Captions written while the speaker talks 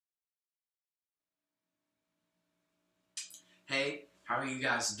Hey, how are you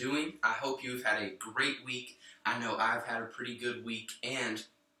guys doing? I hope you've had a great week. I know I've had a pretty good week, and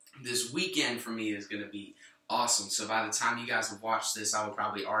this weekend for me is going to be awesome. So by the time you guys have watched this, I will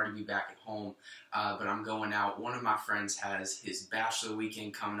probably already be back at home, but I'm going out. One of my friends has his bachelor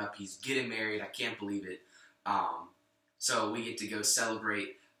weekend coming up. He's getting married. I can't believe it. So we get to go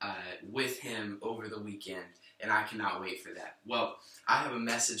celebrate with him over the weekend, and I cannot wait for that. Well, I have a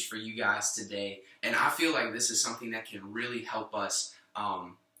message for you guys today, and I feel like this is something that can really help us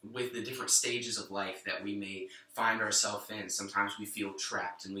with the different stages of life that we may find ourselves in. Sometimes we feel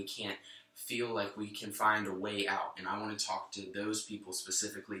trapped and we can't feel like we can find a way out, and I want to talk to those people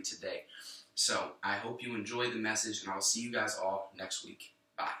specifically today. So I hope you enjoy the message, and I'll see you guys all next week.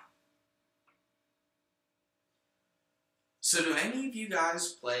 Bye. So do any of you guys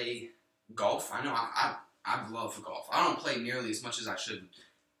play golf? I know I love golf. I don't play nearly as much as I should.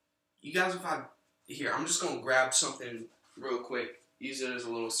 You guys, here, I'm just going to grab something real quick, use it as a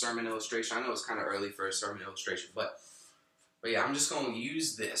little sermon illustration. I know it's kind of early for a sermon illustration, but yeah, I'm just going to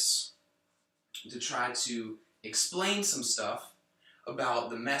use this to try to explain some stuff about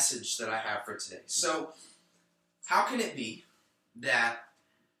the message that I have for today. So, how can it be that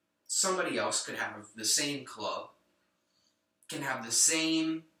somebody else could have the same club, can have the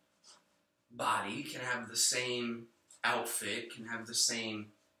same body, can have the same outfit, can have the same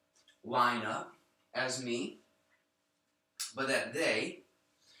lineup as me, but that they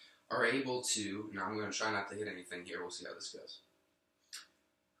are able to, now I'm going to try not to hit anything here, we'll see how this goes.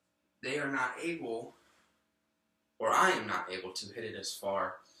 They are not able, or I am not able to hit it as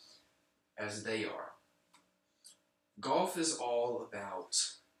far as they are. Golf is all about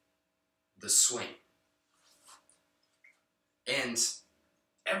the swing. And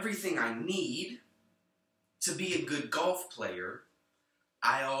everything I need to be a good golf player,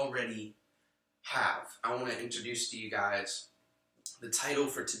 I already have. I want to introduce to you guys the title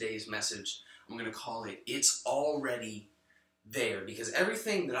for today's message. I'm going to call it, It's Already There, because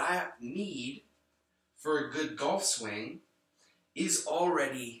everything that I need for a good golf swing is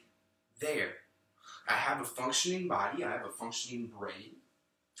already there. I have a functioning body, I have a functioning brain,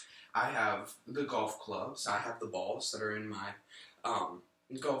 I have the golf clubs, I have the balls that are in my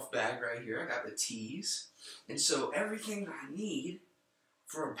golf bag right here, I got the tees, and so everything that I need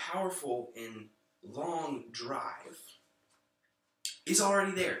for a powerful and long drive is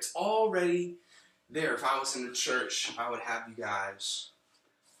already there. It's already there. If I was in the church, I would have you guys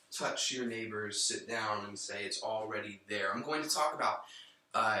touch your neighbors, sit down, and say it's already there. I'm going to talk about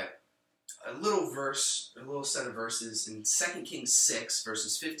a little set of verses in 2 Kings 6,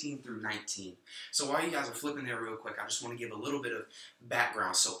 verses 15 through 19. So while you guys are flipping there real quick, I just want to give a little bit of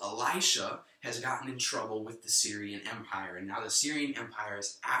background. So Elisha has gotten in trouble with the Syrian Empire, and now the Syrian Empire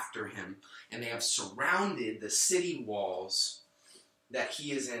is after him, and they have surrounded the city walls that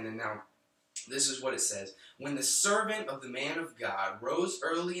he is in. And now, this is what it says. When the servant of the man of God rose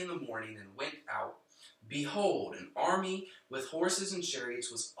early in the morning and went out, behold, an army with horses and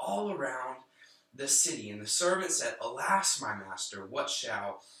chariots was all around the city. And the servant said, Alas, my master, what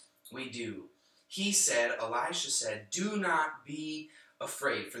shall we do? Elisha said, Do not be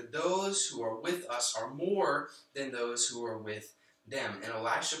afraid, for those who are with us are more than those who are with them. And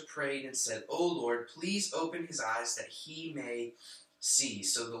Elisha prayed and said, O Lord, please open his eyes that he may see.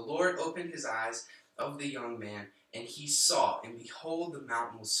 So the Lord opened his eyes of the young man, and he saw, and behold, the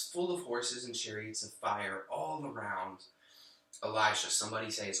mountain was full of horses and chariots of fire all around Elisha. Somebody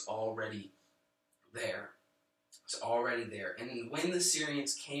say it's already there. It's already there. And when the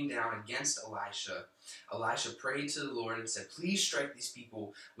Syrians came down against Elisha, Elisha prayed to the Lord and said, Please strike these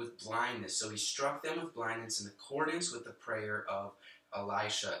people with blindness. So he struck them with blindness in accordance with the prayer of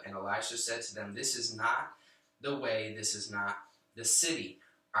Elisha. And Elisha said to them, This is not the way, this is not the city.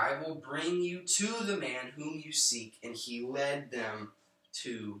 I will bring you to the man whom you seek. And he led them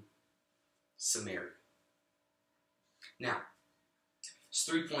to Samaria. Now, there's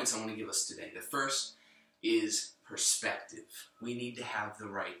 3 points I want to give us today. The first is perspective. We need to have the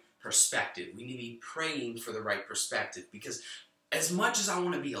right perspective. We need to be praying for the right perspective, because as much as I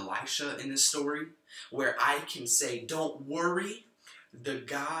want to be Elisha in this story, where I can say, don't worry, the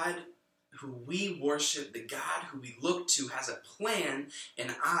God who we worship, the God who we look to has a plan,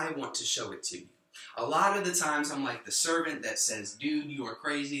 and I want to show it to you. A lot of the times I'm like the servant that says, dude, you are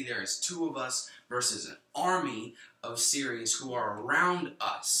crazy. There is 2 of us versus an army of Syrians who are around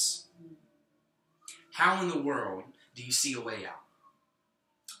us. How in the world do you see a way out?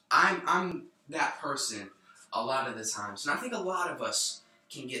 I'm that person a lot of the times, and I think a lot of us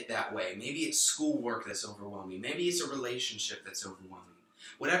can get that way. Maybe it's schoolwork that's overwhelming. Maybe it's a relationship that's overwhelming.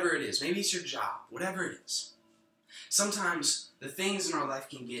 Whatever it is. Maybe it's your job. Whatever it is. Sometimes the things in our life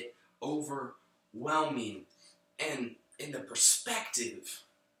can get overwhelming, and the perspective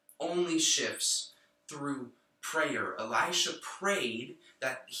only shifts through prayer. Elisha prayed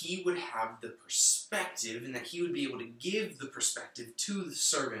that he would have the perspective and that he would be able to give the perspective to the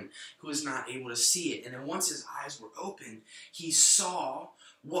servant who was not able to see it. And then once his eyes were open, he saw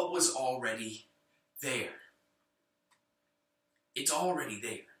what was already there. It's already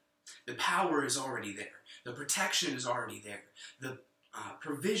there. The power is already there. The protection is already there. The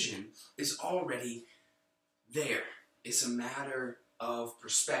provision is already there. It's a matter of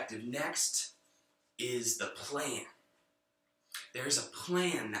perspective. Next is the plan. There's a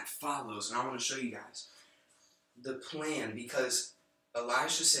plan that follows, and I want to show you guys the plan, because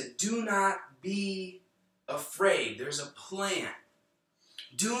Elisha said, do not be afraid. There's a plan.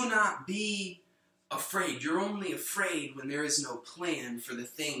 Do not be afraid. You're only afraid when there is no plan for the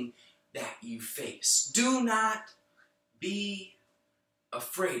thing that you face. Do not be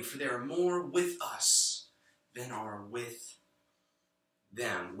afraid, for there are more with us than are with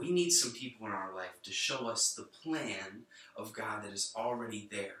them. We need some people in our life to show us the plan of God that is already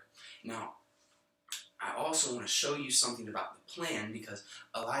there. Now, I also want to show you something about the plan, because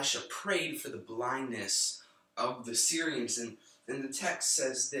Elisha prayed for the blindness of the Syrians, and the text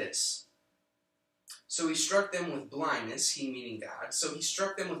says this. So he struck them with blindness, he meaning God. So he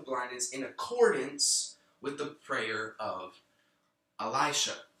struck them with blindness in accordance with the prayer of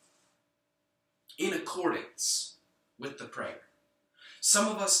Elisha. In accordance with the prayer. Some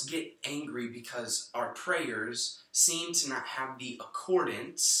of us get angry because our prayers seem to not have the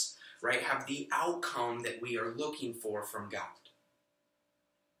accordance, right? Have the outcome that we are looking for from God.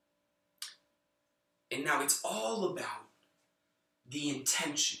 And now it's all about the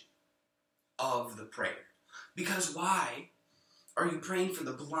intention of the prayer. Because why are you praying for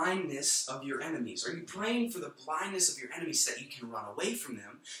the blindness of your enemies? Are you praying for the blindness of your enemies so that you can run away from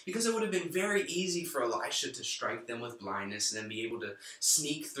them? Because it would have been very easy for Elisha to strike them with blindness and then be able to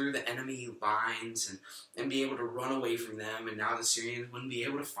sneak through the enemy lines and be able to run away from them, and now the Syrians wouldn't be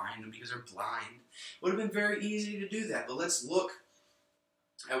able to find them because they're blind. It would have been very easy to do that. But let's look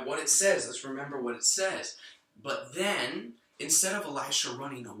at what it says. Let's remember what it says. But then, instead of Elisha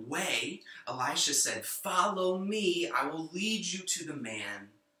running away, Elisha said, follow me, I will lead you to the man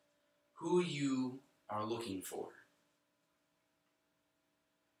who you are looking for.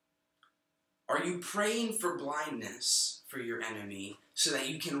 Are you praying for blindness for your enemy so that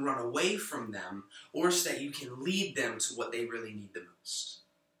you can run away from them, or so that you can lead them to what they really need the most?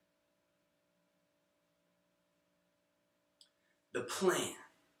 The plan.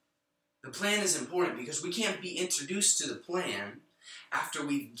 The plan is important because we can't be introduced to the plan after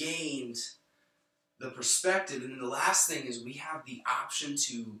we've gained the perspective. And then the last thing is we have the option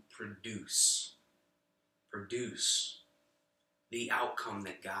to produce. Produce the outcome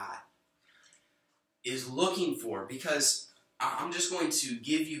that God is looking for. Because I'm just going to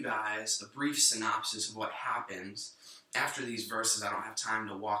give you guys a brief synopsis of what happens after these verses. I don't have time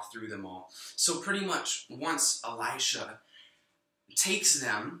to walk through them all. So pretty much once Elisha takes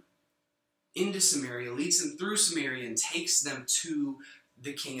them into Samaria, leads them through Samaria, and takes them to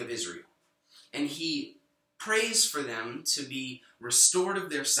the king of Israel. And he prays for them to be restored of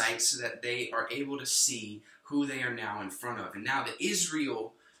their sight so that they are able to see who they are now in front of. And now the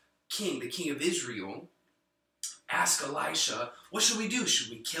king of Israel, asks Elisha, what should we do?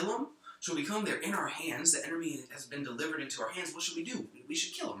 Should we kill him? Should we kill him? They're in our hands. The enemy has been delivered into our hands. What should we do? We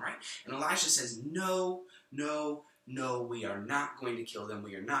should kill him, right? And Elisha says, no, no, no, we are not going to kill them.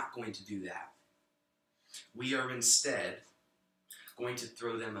 We are not going to do that. We are instead going to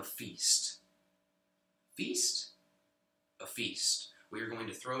throw them a feast. Feast? A feast. We are going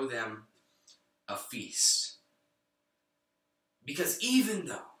to throw them a feast. Because even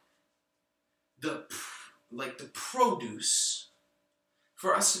though the produce,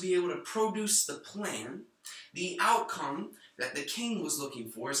 for us to be able to produce the plan, the outcome that the king was looking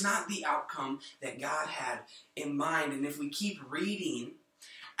for is not the outcome that God had in mind. And if we keep reading,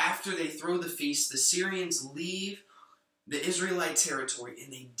 after they throw the feast, the Syrians leave the Israelite territory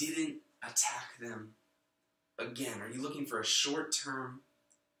and they didn't attack them again. Are you looking for a short-term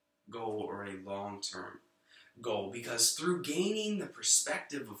goal or a long-term goal? Because through gaining the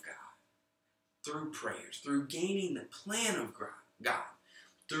perspective of God, through prayers, through gaining the plan of God,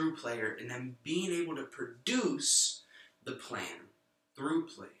 through prayer, and then being able to produce the plan through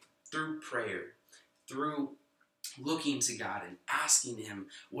prayer, through looking to God and asking Him,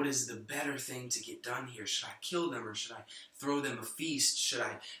 what is the better thing to get done here? Should I kill them or should I throw them a feast? Should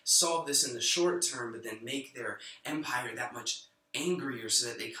I solve this in the short term but then make their empire that much angrier so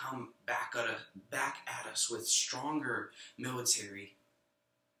that they come back at us with stronger military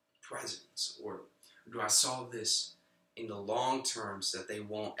presence? Or do I solve this in the long term so that they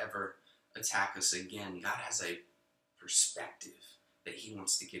won't ever attack us again? God has a perspective that he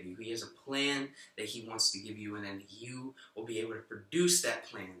wants to give you. He has a plan that he wants to give you, and then you will be able to produce that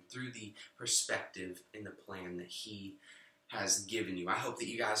plan through the perspective and the plan that he has given you. I hope that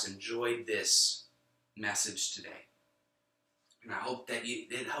you guys enjoyed this message today. And I hope that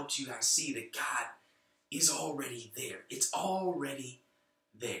it helped you guys see that God is already there. It's already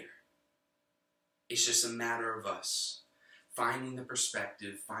there. It's just a matter of us finding the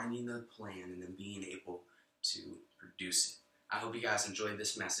perspective, finding the plan, and then being able to produce it. I hope you guys enjoyed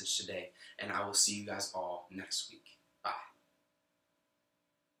this message today, and I will see you guys all next week.